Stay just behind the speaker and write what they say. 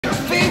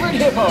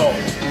Hippo.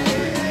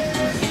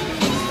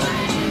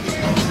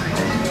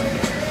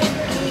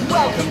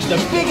 Welcome to the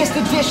biggest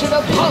edition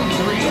of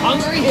Hungry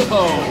Hungry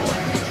Hippo.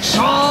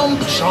 Chomp,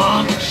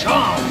 chomp,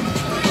 chomp.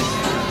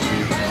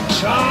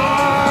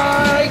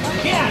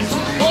 Gigantic.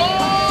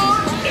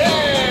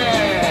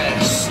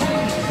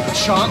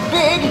 Chomp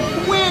big,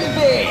 win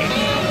big.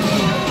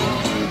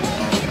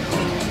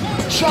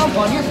 Chomp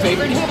on your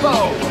favorite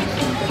hippo.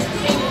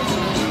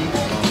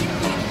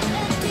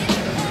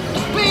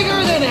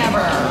 Bigger than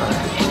ever.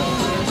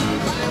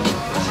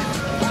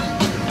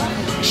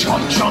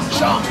 Chomp, chomp,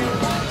 chomp.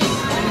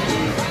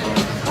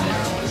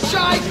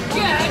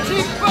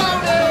 Gigantic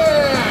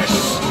bonus.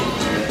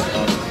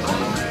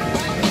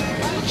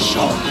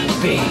 Chomp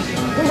big,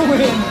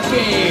 win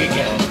big.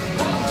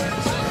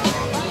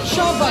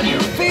 Chomp on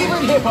your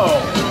favorite hippo.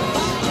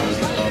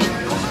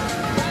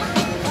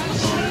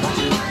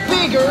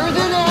 Bigger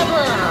than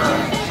ever.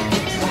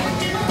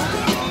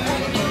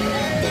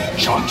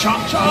 Chomp,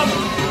 chomp, chomp.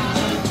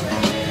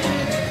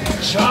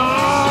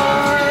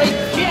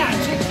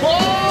 Gigantic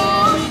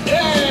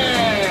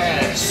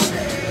bonus.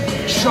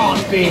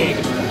 Chomp big,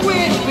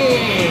 win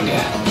big.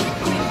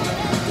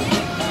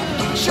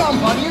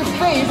 Chomp on your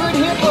favorite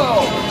hippo.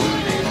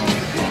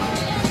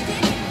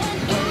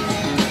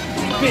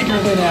 Bigger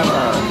than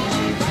ever.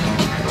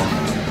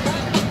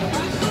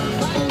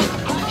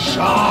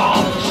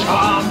 Chomp,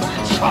 chomp,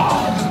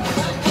 chomp.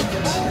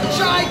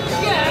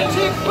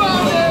 Gigantic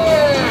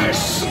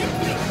bonus.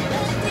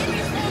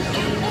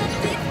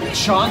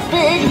 Chomp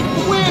big,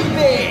 win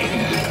big.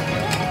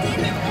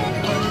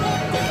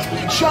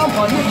 Chomp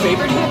on your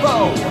favorite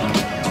hippo.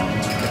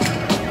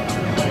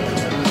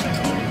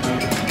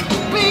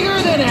 Bigger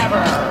than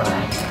ever.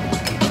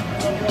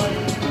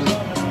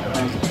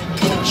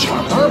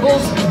 Chomp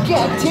herbals,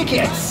 get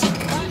tickets.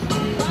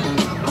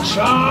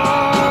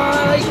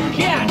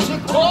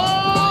 Gigantic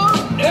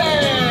bonus.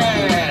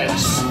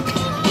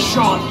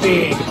 Chomp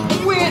big,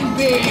 win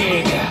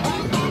big.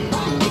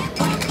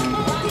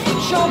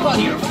 Chomp on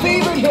your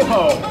favorite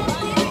hippo.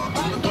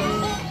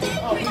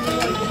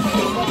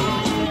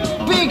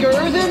 Bigger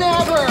than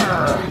ever.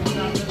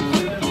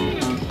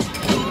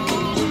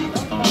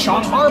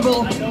 Chomp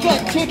marble,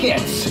 get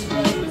tickets.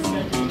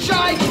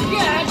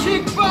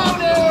 Gigantic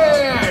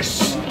bonus.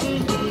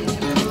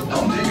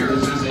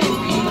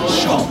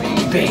 Chomp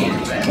big,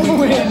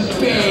 win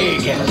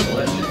big.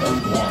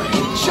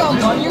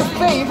 Chomp on your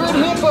favorite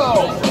hippo.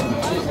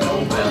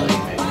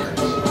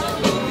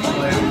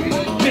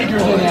 Bigger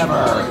than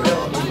ever.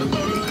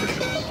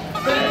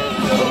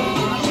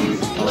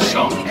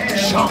 Chomp,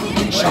 chomp,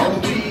 chomp.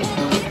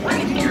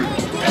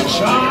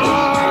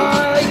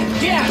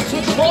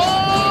 Gigantic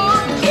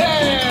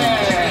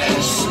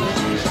bonus.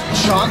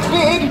 Chomp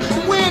big,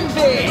 win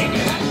big.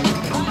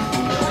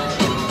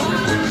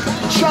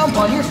 Chomp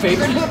on your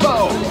favorite hippo.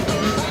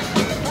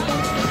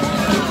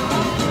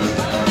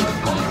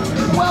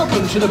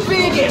 Welcome to the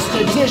biggest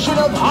edition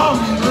of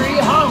Hungry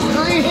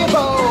Hungry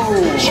Hippo.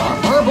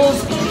 Chomp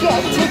herbals,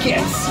 get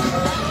tickets.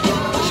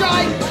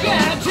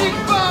 Gigantic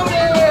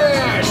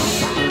bonus.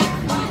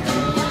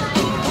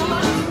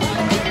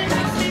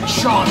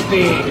 Chomp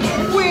big,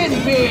 win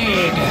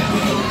big.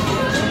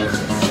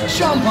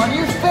 Chomp on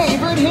your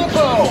favorite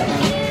hippo.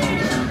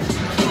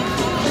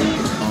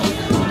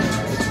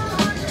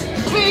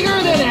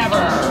 Bigger than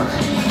ever.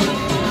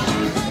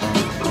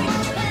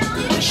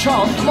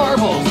 Chomp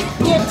marbles,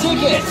 get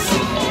tickets.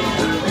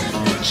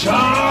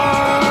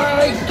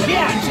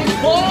 Gigantic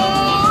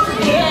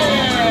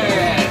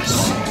bonus.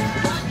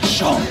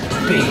 Chomp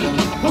big,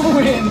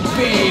 win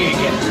big.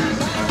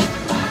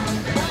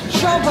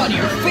 Chomp on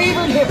your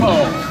favorite hippo.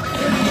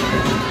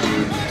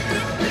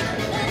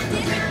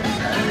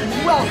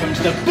 Welcome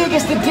to the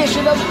biggest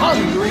edition of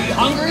Hungry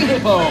Hungry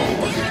Hippo.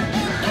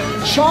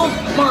 Chomp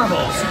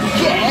marbles,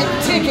 get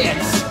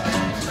tickets.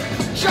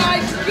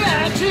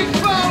 Gigantic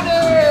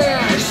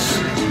bonus.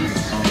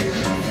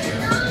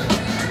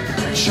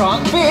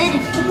 Chomp big,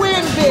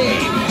 win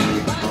big.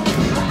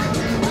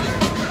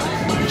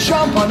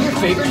 Chomp on your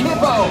favorite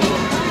hippo.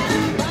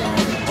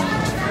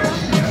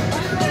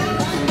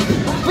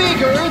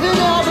 Bigger than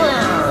ever.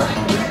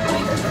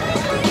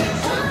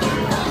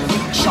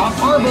 Chomp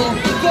marble,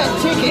 get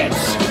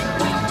tickets.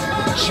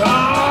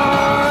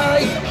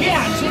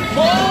 Gigantic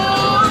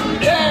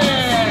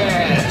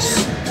bonus.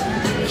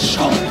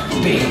 Chomp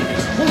big,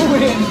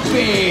 win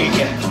big.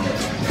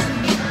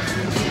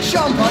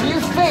 Chomp on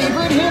your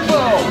favorite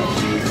hippo.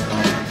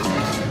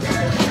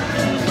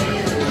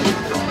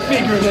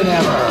 Bigger than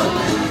ever.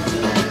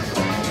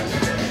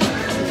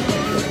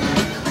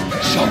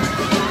 Chomp,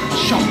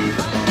 chomp,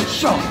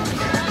 chomp.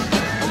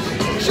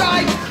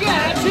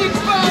 Gigantic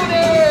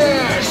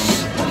bonus.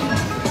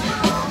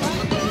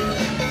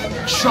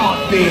 Chomp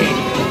big,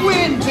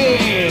 win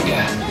big.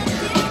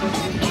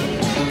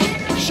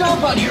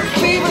 Chomp on your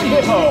favorite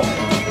hippo.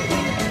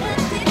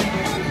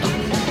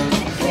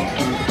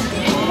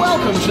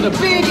 Welcome to the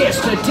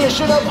biggest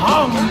edition of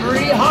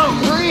Hungry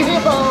Hungry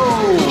Hippo.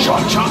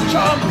 Chomp, chomp,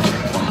 chomp.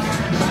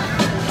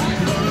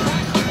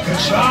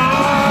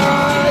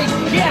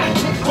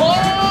 Gigantic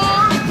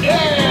bonus.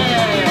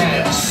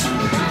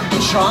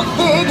 Chomp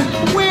big,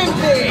 win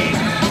big.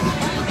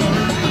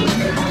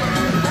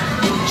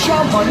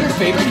 Chomp on your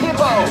favorite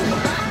hippo.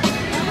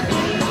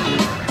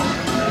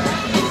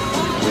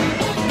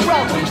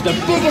 Welcome to the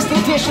biggest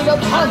edition of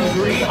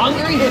Hungry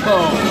Hungry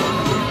Hippo.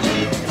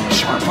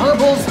 Chomp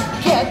marbles,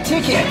 get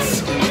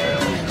tickets.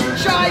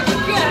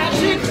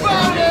 Gigantic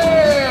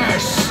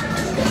bonus!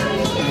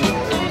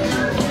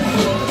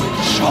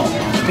 Chomp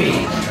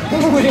big,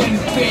 win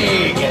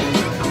big.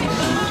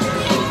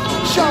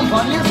 Chomp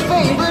on your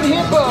favorite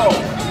hippo.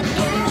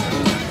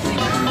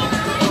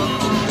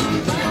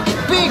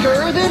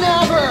 Bigger than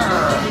ever.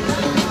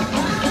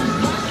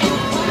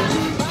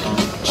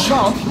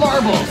 Chomp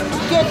marbles,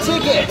 get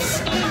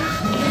tickets.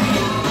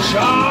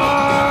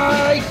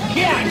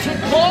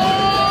 Gigantic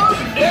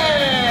bonus!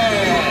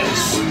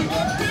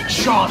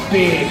 Chomp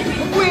big,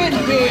 win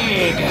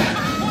big.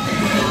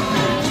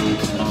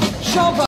 Chomp